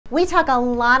We talk a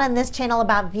lot on this channel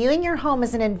about viewing your home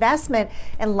as an investment,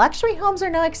 and luxury homes are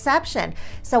no exception.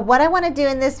 So what I want to do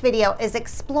in this video is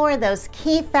explore those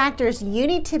key factors you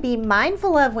need to be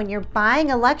mindful of when you're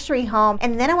buying a luxury home,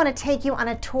 and then I want to take you on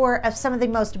a tour of some of the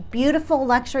most beautiful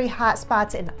luxury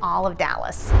hotspots in all of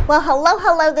Dallas. Well,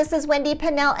 hello, this is Wendy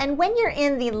Pinnell, and when you're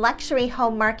in the luxury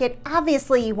home market,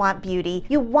 obviously you want beauty,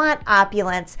 you want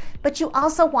opulence, but you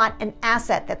also want an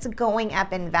asset that's going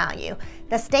up in value.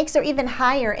 The stakes are even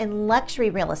higher in luxury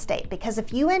real estate because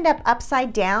if you end up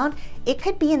upside down, it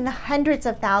could be in the hundreds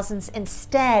of thousands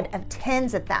instead of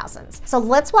tens of thousands. So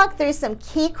let's walk through some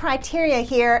key criteria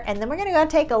here, and then we're gonna go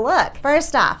take a look.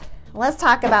 First off, let's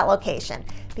talk about location,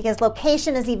 because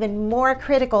location is even more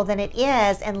critical than it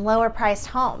is in lower priced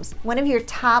homes. One of your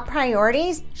top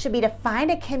priorities should be to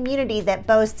find a community that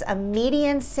boasts a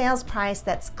median sales price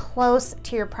that's close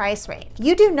to your price range.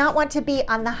 You do not want to be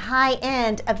on the high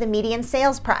end of the median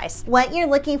sales price. What you're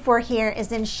looking for here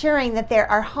is ensuring that there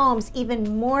are homes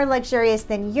even more luxurious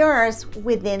than yours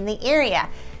within the area.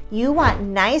 You want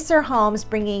nicer homes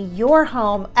bringing your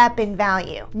home up in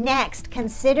value. Next,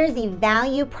 consider the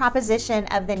value proposition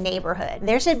of the neighborhood.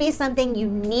 There should be something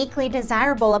uniquely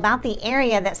desirable about the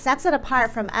area that sets it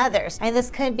apart from others. And this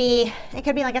could be, it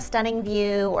could be like a stunning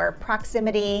view or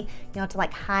proximity, to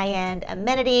like high-end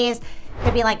amenities. It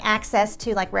could be like access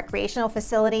to like recreational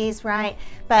facilities, right?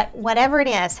 But whatever it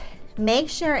is, make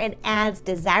sure it adds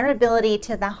desirability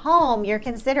to the home you're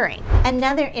considering.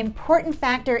 Another important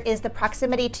factor is the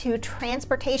proximity to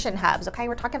transportation hubs. Okay,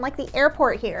 we're talking like the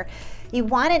airport here. You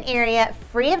want an area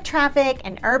free of traffic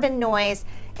and urban noise,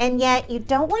 and yet you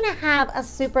don't want to have a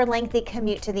super lengthy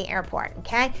commute to the airport,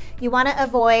 okay? You want to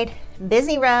avoid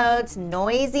busy roads,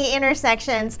 noisy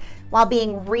intersections, while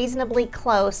being reasonably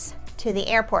close to the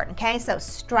airport, okay? So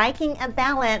striking a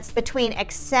balance between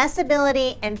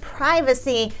accessibility and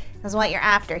privacy is what you're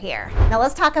after here. Now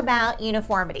let's talk about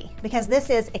uniformity, because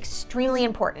this is extremely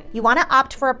important. You want to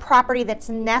opt for a property that's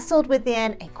nestled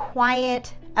within a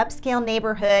quiet, upscale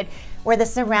neighborhood where the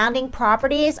surrounding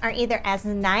properties are either as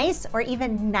nice or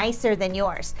even nicer than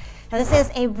yours. Now this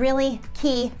is a really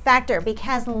key factor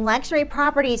because luxury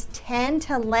properties tend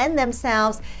to lend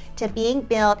themselves to being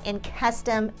built in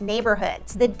custom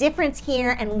neighborhoods. The difference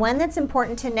here, and one that's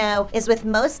important to know, is with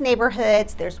most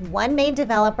neighborhoods, there's one main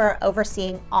developer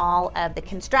overseeing all of the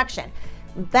construction.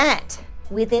 But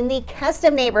within the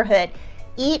custom neighborhood,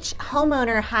 each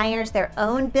homeowner hires their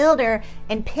own builder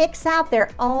and picks out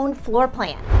their own floor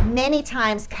plan. Many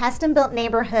times, custom-built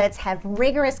neighborhoods have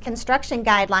rigorous construction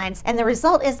guidelines, and the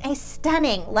result is a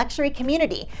stunning luxury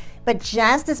community. But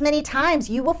just as many times,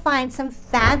 you will find some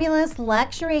fabulous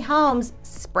luxury homes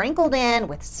sprinkled in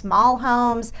with small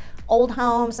homes, old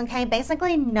homes, okay,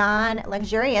 basically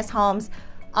non-luxurious homes,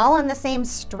 all on the same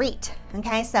street,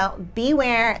 okay? So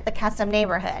beware the custom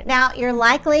neighborhood. Now, you're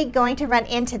likely going to run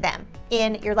into them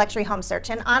in your luxury home search,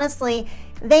 and honestly,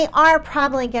 they are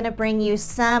probably gonna bring you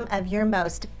some of your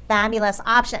most fabulous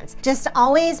options. Just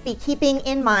always be keeping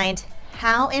in mind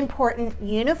how important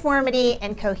uniformity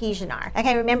and cohesion are.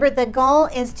 Okay, remember the goal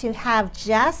is to have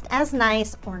just as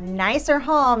nice or nicer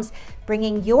homes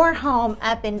bringing your home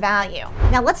up in value.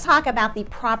 Now let's talk about the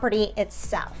property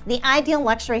itself. The ideal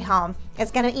luxury home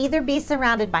is going to either be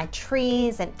surrounded by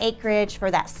trees and acreage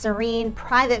for that serene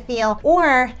private feel,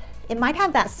 or it might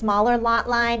have that smaller lot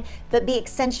line, but be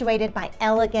accentuated by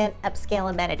elegant upscale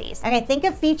amenities. Okay, think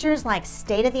of features like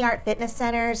state-of-the-art fitness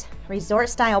centers,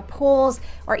 resort-style pools,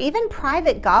 or even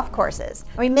private golf courses.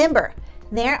 Remember,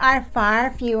 there are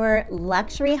far fewer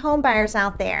luxury home buyers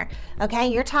out there, okay?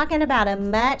 You're talking about a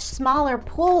much smaller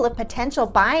pool of potential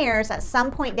buyers at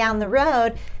some point down the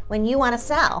road when you want to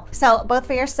sell. So both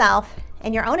for yourself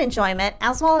and your own enjoyment,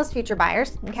 as well as future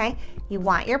buyers, okay? You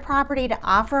want your property to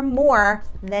offer more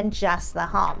than just the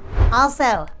home.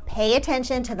 Also, pay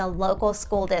attention to the local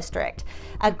school district.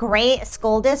 A great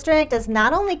school district is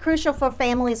not only crucial for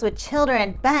families with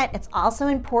children, but it's also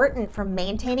important for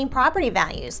maintaining property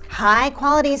values. High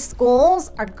quality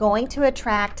schools are going to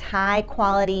attract high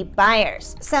quality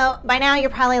buyers. So by now you're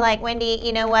probably like, Wendy,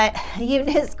 you know what? You've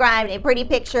described a pretty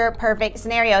picture perfect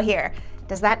scenario here.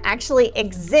 Does that actually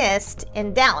exist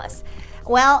in Dallas?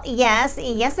 Well, yes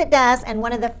it does, and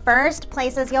one of the first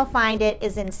places you'll find it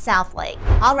is in Southlake.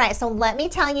 All right, so let me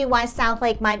tell you why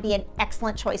Southlake might be an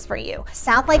excellent choice for you.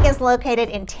 Southlake is located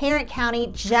in Tarrant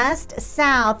County, just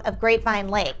south of Grapevine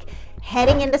Lake.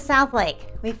 Heading into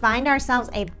Southlake, we find ourselves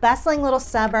a bustling little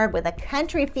suburb with a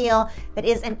country feel that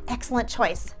is an excellent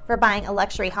choice for buying a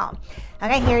luxury home.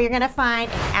 Okay, here you're gonna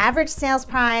find an average sales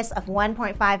price of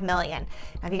 $1.5 million.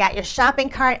 Now, if you got your shopping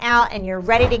cart out and you're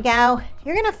ready to go,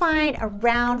 you're gonna find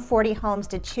around 40 homes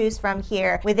to choose from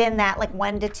here within that like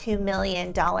 $1 to $2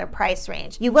 million price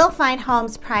range. You will find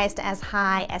homes priced as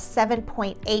high as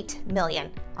 $7.8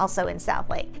 million. Also in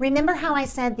Southlake. Remember how I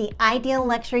said the ideal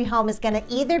luxury home is going to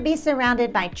either be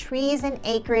surrounded by trees and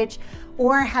acreage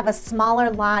or have a smaller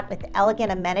lot with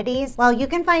elegant amenities? Well, you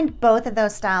can find both of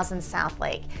those styles in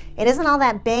Southlake. It isn't all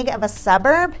that big of a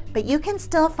suburb, but you can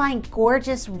still find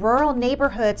gorgeous rural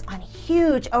neighborhoods on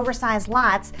huge oversized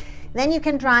lots. Then you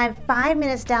can drive 5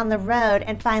 minutes down the road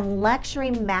and find luxury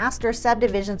master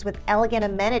subdivisions with elegant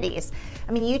amenities.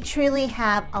 I mean, you truly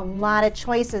have a lot of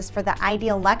choices for the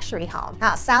ideal luxury home.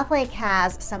 Now, Southlake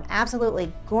has some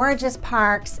absolutely gorgeous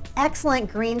parks,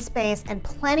 excellent green space, and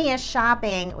plenty of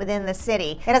shopping within the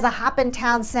city. It has a hop-in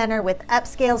town center with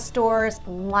upscale stores,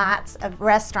 lots of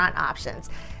restaurant options.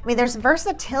 I mean, there's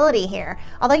versatility here,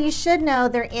 although you should know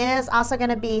there is also going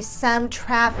to be some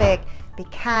traffic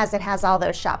because it has all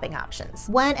those shopping options.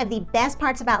 One of the best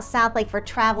parts about Southlake for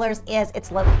travelers is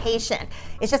its location.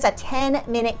 It's just a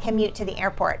 10-minute commute to the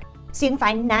airport. So you can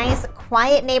find nice,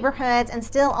 quiet neighborhoods and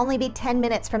still only be 10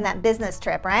 minutes from that business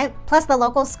trip, right? Plus the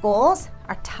local schools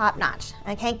are top-notch,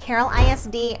 okay? Carroll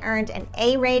ISD earned an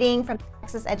A rating from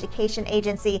Texas Education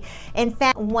Agency. In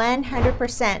fact,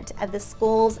 100% of the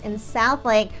schools in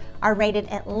Southlake are rated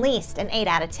at least an 8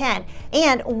 out of 10,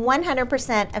 and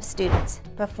 100% of students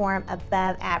perform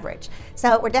above average.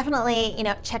 So we're definitely,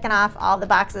 checking off all the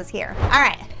boxes here. All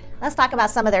right, let's talk about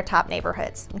some of their top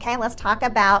neighborhoods, okay? Let's talk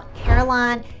about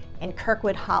Carillon and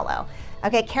Kirkwood Hollow.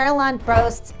 Okay, Carillon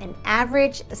boasts an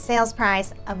average sales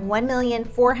price of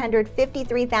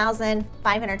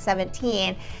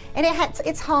 $1,453,517, and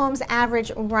its homes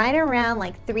average right around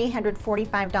like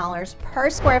 $345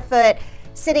 per square foot,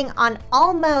 sitting on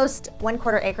almost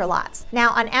 1/4 acre lots.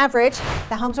 Now, on average,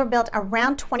 the homes were built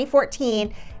around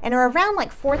 2014 and are around like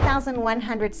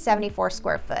 4,174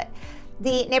 square foot.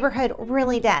 The neighborhood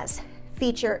really does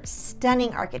feature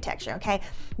stunning architecture, okay?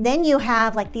 Then you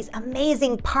have like these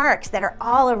amazing parks that are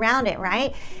all around it,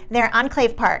 right? Their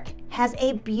Enclave Park has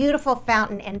a beautiful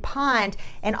fountain and pond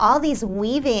and all these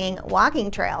weaving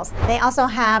walking trails. They also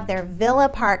have their Villa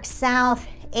Park South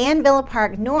and Villa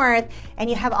Park North, and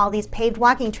you have all these paved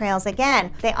walking trails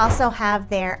again. They also have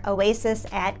their Oasis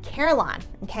at Carillon,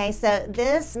 okay? So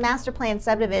this master plan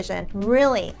subdivision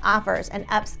really offers an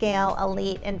upscale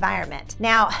elite environment.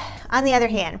 Now, on the other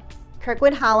hand,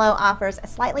 Kirkwood Hollow offers a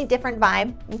slightly different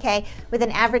vibe, okay, with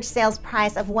an average sales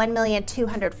price of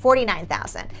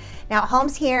 $1,249,000. Now,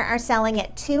 homes here are selling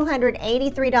at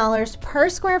 $283 per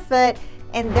square foot,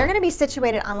 and they're going to be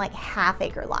situated on like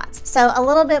half-acre lots. So a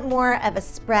little bit more of a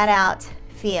spread out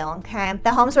feel, okay?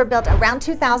 The homes were built around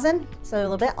 2000, so a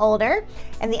little bit older,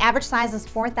 and the average size is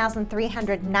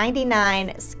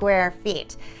 4,399 square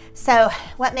feet. So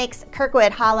what makes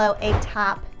Kirkwood Hollow a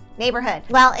top neighborhood?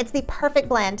 Well, it's the perfect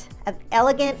blend of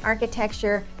elegant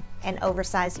architecture and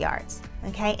oversized yards,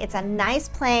 okay? It's a nice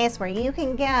place where you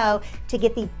can go to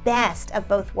get the best of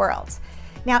both worlds.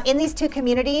 Now, in these two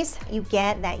communities, you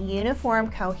get that uniform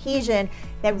cohesion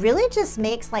that really just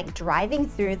makes like driving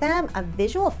through them a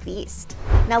visual feast.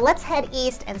 Now let's head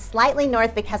east and slightly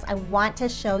north because I want to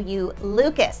show you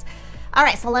Lucas. All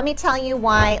right, so let me tell you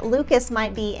why Lucas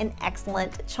might be an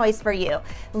excellent choice for you.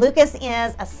 Lucas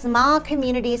is a small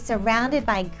community surrounded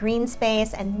by green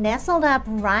space and nestled up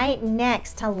right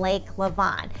next to Lake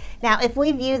Lavon. Now, if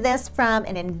we view this from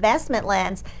an investment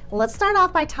lens, let's start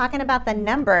off by talking about the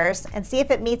numbers and see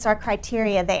if it meets our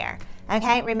criteria there.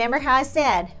 Okay, remember how I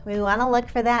said we want to look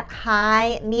for that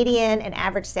high, median, and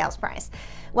average sales price.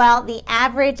 Well, the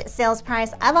average sales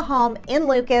price of a home in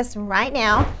Lucas right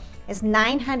now is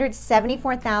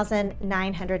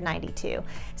 $974,992.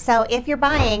 So if you're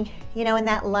buying, in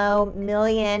that low $1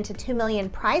 million to $2 million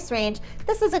price range,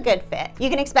 this is a good fit. You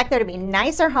can expect there to be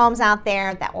nicer homes out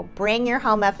there that will bring your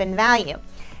home up in value.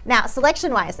 Now,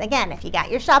 selection-wise, again, if you got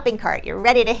your shopping cart, you're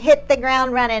ready to hit the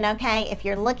ground running, okay? If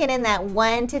you're looking in that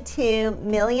 $1 to $2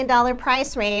 million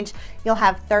price range, you'll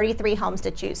have 33 homes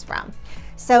to choose from.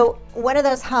 So what are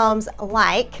those homes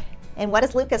like, and what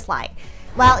is Lucas like?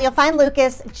 Well, you'll find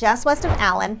Lucas just west of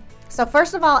Allen. So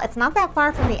first of all, it's not that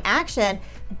far from the action,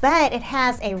 but it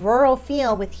has a rural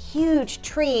feel with huge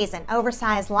trees and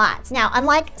oversized lots. Now,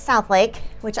 unlike Southlake,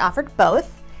 which offered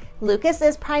both, Lucas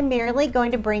is primarily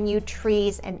going to bring you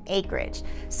trees and acreage.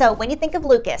 So when you think of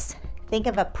Lucas, Think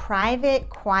of a private,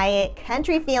 quiet,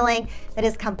 country feeling that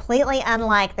is completely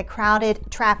unlike the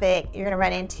crowded traffic you're gonna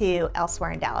run into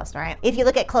elsewhere in Dallas, right? If you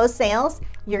look at closed sales,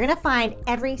 you're gonna find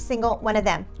every single one of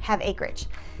them have acreage.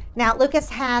 Now, Lucas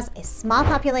has a small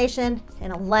population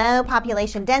and a low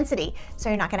population density, so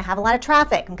you're not gonna have a lot of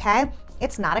traffic, okay?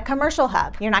 It's not a commercial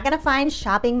hub. You're not gonna find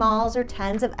shopping malls or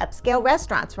tons of upscale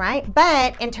restaurants, right?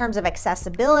 But in terms of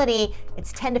accessibility,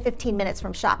 it's 10 to 15 minutes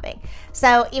from shopping.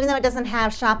 So even though it doesn't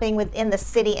have shopping within the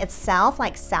city itself,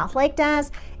 like South Lake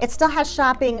does, it still has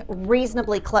shopping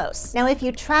reasonably close. Now, if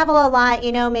you travel a lot,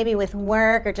 you know, maybe with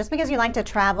work or just because you like to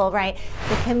travel, right?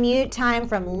 The commute time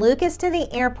from Lucas to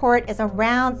the airport is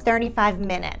around 35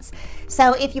 minutes.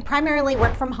 So if you primarily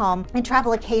work from home and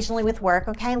travel occasionally with work,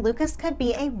 okay, Lucas could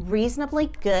be a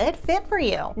reasonably good fit for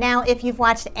you. Now, if you've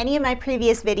watched any of my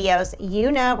previous videos,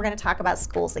 you know we're gonna talk about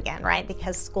schools again, right?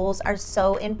 Because schools are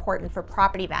so important for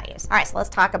property values. All right, so let's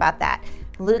talk about that.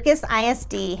 Lucas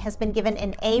ISD has been given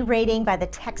an A rating by the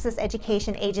Texas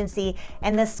Education Agency,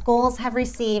 and the schools have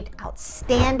received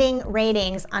outstanding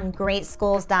ratings on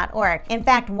greatschools.org. In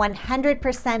fact,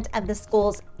 100% of the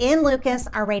schools in Lucas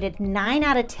are rated 9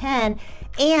 out of 10,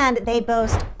 and they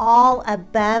boast all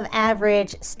above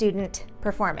average student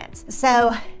performance.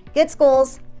 So good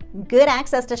schools, good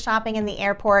access to shopping in the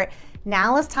airport.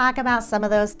 Now let's talk about some of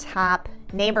those top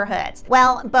neighborhoods.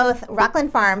 Well, both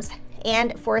Rockland Farms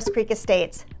and Forest Creek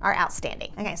Estates are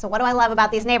outstanding. Okay, so what do I love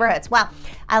about these neighborhoods? Well,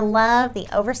 I love the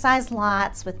oversized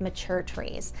lots with mature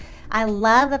trees. I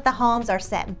love that the homes are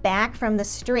set back from the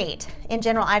street. In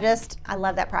general, I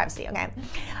love that privacy, okay?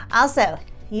 Also,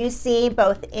 you see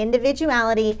both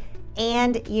individuality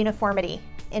and uniformity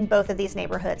in both of these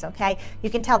neighborhoods, okay? You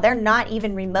can tell they're not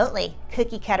even remotely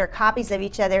cookie cutter copies of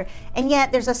each other, and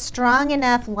yet there's a strong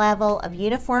enough level of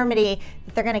uniformity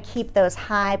that they're gonna keep those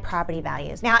high property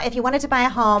values. Now, if you wanted to buy a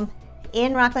home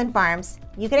in Rockland Farms,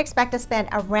 you could expect to spend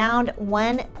around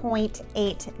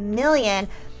 $1.8 million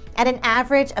at an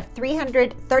average of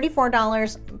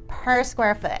 $334 per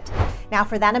square foot. Now,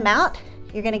 for that amount,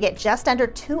 you're gonna get just under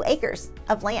 2 acres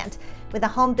of land with a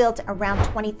home built around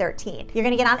 2013. You're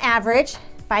gonna get on average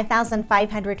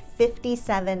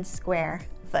 5,557 square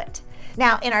foot.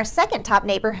 Now, in our second top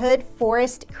neighborhood,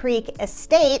 Forest Creek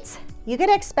Estates, you could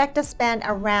expect to spend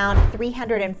around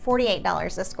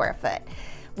 $348 a square foot.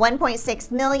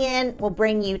 1.6 million will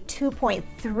bring you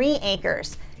 2.3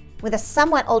 acres with a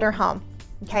somewhat older home.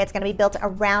 Okay, it's gonna be built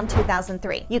around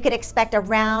 2003. You could expect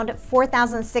around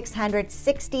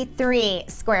 4,663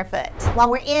 square foot. While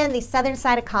we're in the southern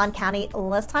side of Collin County,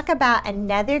 let's talk about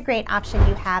another great option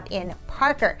you have in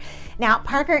Parker. Now,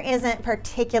 Parker isn't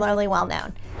particularly well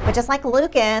known, but just like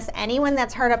Lucas, anyone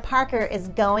that's heard of Parker is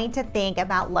going to think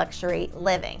about luxury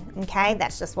living, okay?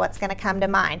 That's just what's gonna come to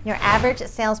mind. Your average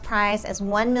sales price is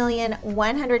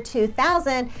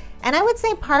 $1,102,000, and I would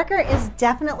say Parker is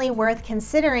definitely worth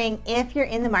considering if you're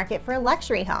in the market for a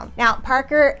luxury home. Now,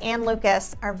 Parker and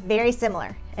Lucas are very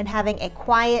similar in having a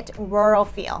quiet, rural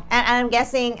feel. And I'm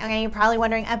guessing, okay, you're probably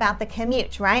wondering about the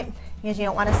commute, right? Because you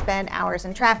don't want to spend hours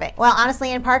in traffic. Well,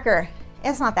 honestly, in Parker,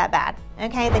 it's not that bad,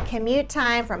 okay? The commute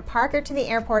time from Parker to the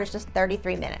airport is just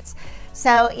 33 minutes.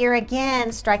 So you're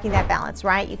again striking that balance,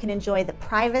 right? You can enjoy the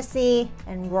privacy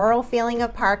and rural feeling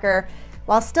of Parker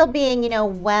while still being, you know,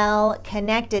 well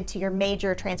connected to your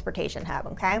major transportation hub,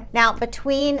 okay? Now,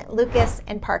 between Lucas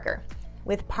and Parker,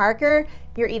 with Parker,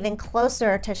 you're even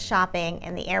closer to shopping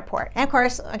in the airport. And of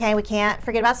course, okay, we can't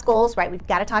forget about schools, right? We've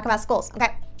got to talk about schools,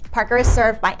 okay? Parker is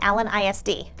served by Allen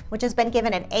ISD, which has been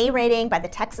given an A rating by the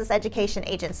Texas Education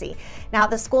Agency. Now,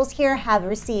 the schools here have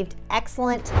received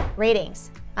excellent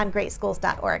ratings on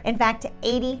greatschools.org. In fact,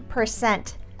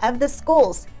 80% of the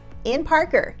schools in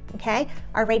Parker, okay,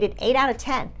 are rated 8 out of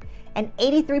 10, and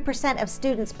 83% of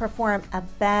students perform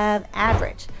above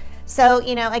average. So,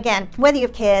 you know, again, whether you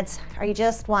have kids or you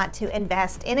just want to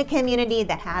invest in a community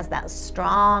that has those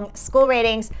strong school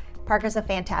ratings, Parker's a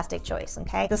fantastic choice,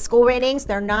 okay? The school ratings,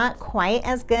 they're not quite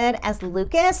as good as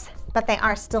Lucas, but they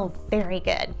are still very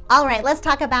good. All right, let's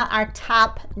talk about our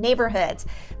top neighborhoods.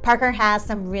 Parker has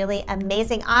some really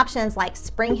amazing options like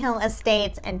Spring Hill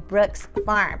Estates and Brooks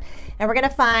Farm. And we're gonna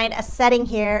find a setting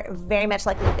here very much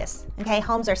like Lucas, okay?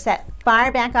 Homes are set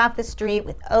far back off the street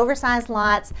with oversized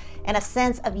lots and a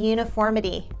sense of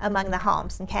uniformity among the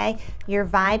homes, okay? Your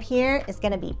vibe here is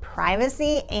gonna be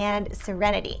privacy and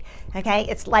serenity, okay?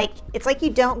 It's like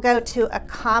you don't go to a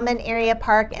common area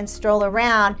park and stroll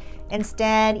around.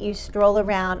 Instead, you stroll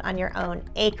around on your own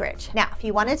acreage. Now, if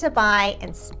you wanted to buy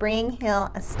in Spring Hill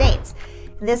Estates,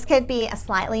 this could be a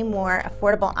slightly more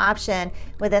affordable option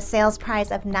with a sales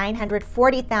price of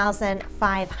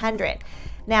 $940,500.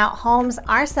 Now, homes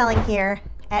are selling here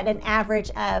at an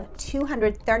average of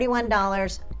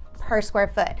 $231 per square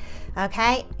foot.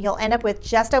 Okay, you'll end up with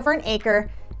just over an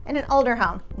acre in an older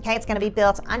home. Okay, it's going to be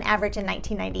built on average in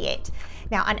 1998.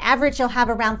 Now, on average, you'll have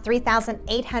around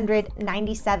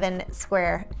 3,897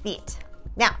 square feet.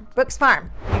 Now, Brooks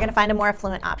Farm, you're going to find a more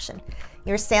affluent option.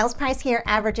 Your sales price here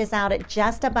averages out at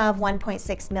just above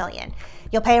 $1.6 million.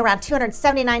 You'll pay around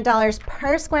 $279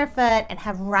 per square foot and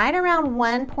have right around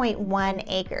 1.1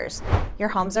 acres. Your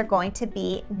homes are going to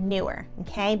be newer,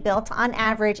 okay? Built on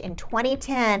average in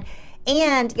 2010,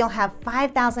 and you'll have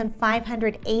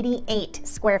 5,588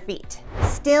 square feet.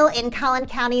 Still in Collin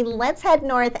County, let's head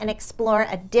north and explore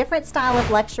a different style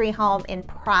of luxury home in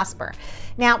Prosper.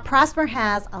 Now, Prosper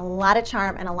has a lot of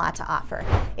charm and a lot to offer.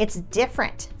 It's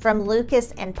different from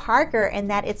Lucas and Parker in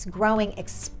that it's growing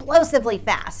explosively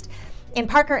fast. In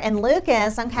Parker and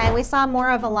Lucas, okay, we saw more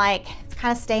of a it's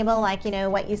kind of stable,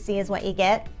 what you see is what you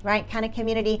get, right, kind of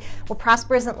community. Well,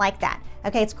 Prosper isn't like that.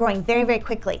 Okay, it's growing very, very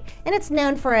quickly, and it's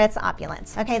known for its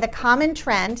opulence. Okay, the common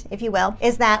trend, if you will,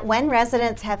 is that when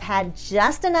residents have had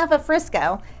just enough of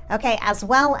Frisco, okay, as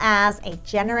well as a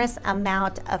generous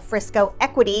amount of Frisco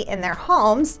equity in their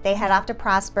homes, they head off to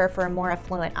Prosper for a more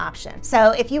affluent option.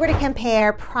 So if you were to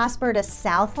compare Prosper to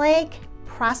Southlake,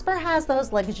 Prosper has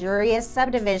those luxurious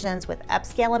subdivisions with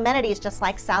upscale amenities just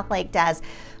like Southlake does,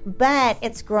 but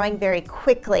it's growing very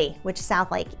quickly, which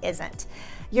Southlake isn't.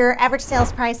 Your average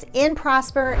sales price in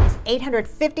Prosper is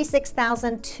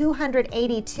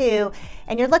 $856,282,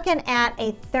 and you're looking at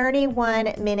a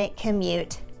 31-minute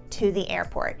commute to the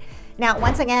airport. Now,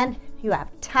 once again, you have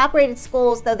top-rated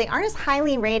schools, though they aren't as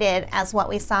highly rated as what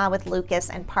we saw with Lucas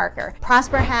and Parker.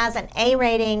 Prosper has an A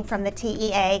rating from the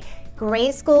TEA.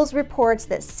 Great Schools reports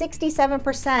that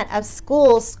 67% of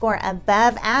schools score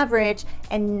above average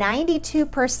and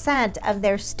 92% of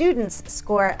their students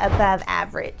score above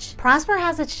average. Prosper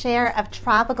has its share of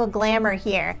tropical glamour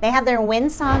here. They have their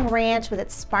Windsong Ranch with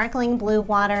its sparkling blue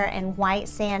water and white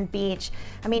sand beach.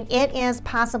 I mean, it is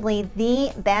possibly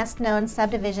the best known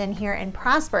subdivision here in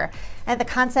Prosper. And the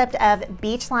concept of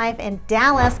beach life in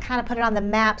Dallas kind of put it on the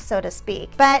map, so to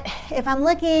speak. But if I'm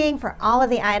looking for all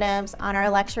of the items on our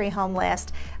luxury home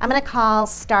list, I'm going to call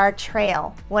Star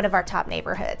Trail one of our top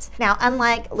neighborhoods. Now,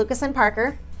 unlike Lucas and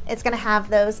Parker, it's going to have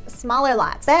those smaller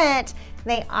lots, but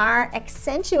they are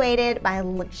accentuated by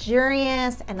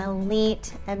luxurious and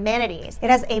elite amenities. It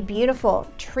has a beautiful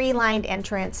tree-lined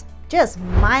entrance, just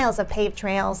miles of paved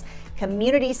trails,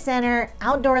 community center,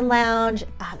 outdoor lounge.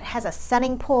 It has a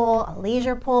sunning pool, a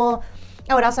leisure pool.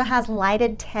 Oh, it also has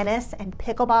lighted tennis and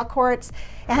pickleball courts.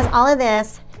 It has all of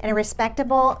this at a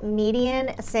respectable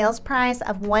median sales price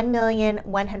of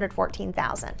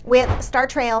 $1,114,000. With Star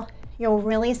Trail, you'll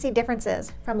really see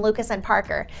differences from Lucas and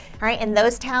Parker. All right, in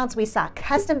those towns, we saw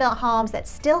custom-built homes that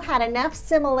still had enough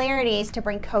similarities to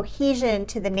bring cohesion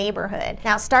to the neighborhood.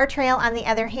 Now, Star Trail, on the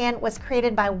other hand, was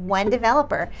created by one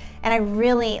developer, and I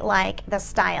really like the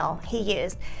style he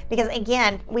used because,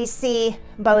 again, we see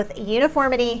both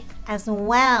uniformity as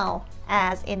well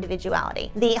as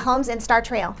individuality. The homes in Star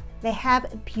Trail, they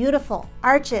have beautiful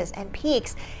arches and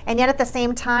peaks, and yet at the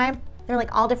same time, they're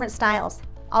like all different styles,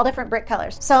 all different brick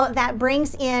colors. So that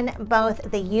brings in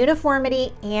both the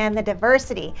uniformity and the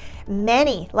diversity.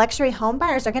 Many luxury home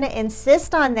buyers are going to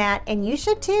insist on that, and you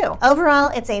should too. Overall,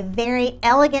 it's a very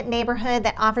elegant neighborhood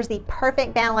that offers the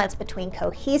perfect balance between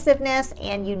cohesiveness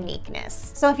and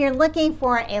uniqueness. So if you're looking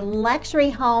for a luxury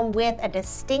home with a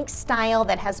distinct style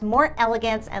that has more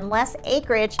elegance and less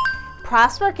acreage,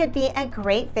 Prosper could be a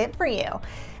great fit for you.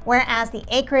 Whereas the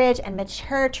acreage and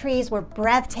mature trees were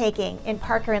breathtaking in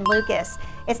Parker and Lucas,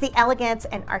 it's the elegance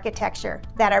and architecture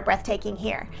that are breathtaking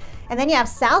here. And then you have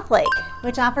Southlake,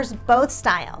 which offers both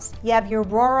styles. You have your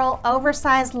rural,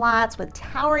 oversized lots with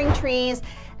towering trees,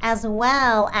 as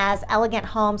well as elegant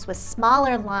homes with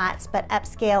smaller lots but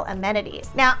upscale amenities.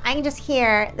 Now, I can just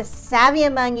hear the savvy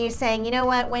among you saying, you know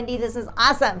what, Wendy, this is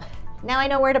awesome. Now I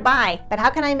know where to buy, but how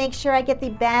can I make sure I get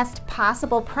the best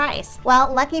possible price?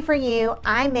 Well, lucky for you,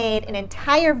 I made an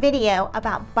entire video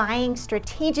about buying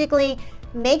strategically,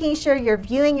 making sure you're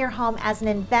viewing your home as an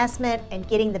investment and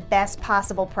getting the best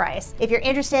possible price. If you're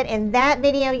interested in that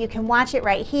video, you can watch it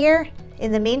right here.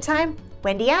 In the meantime,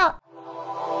 Wendy out.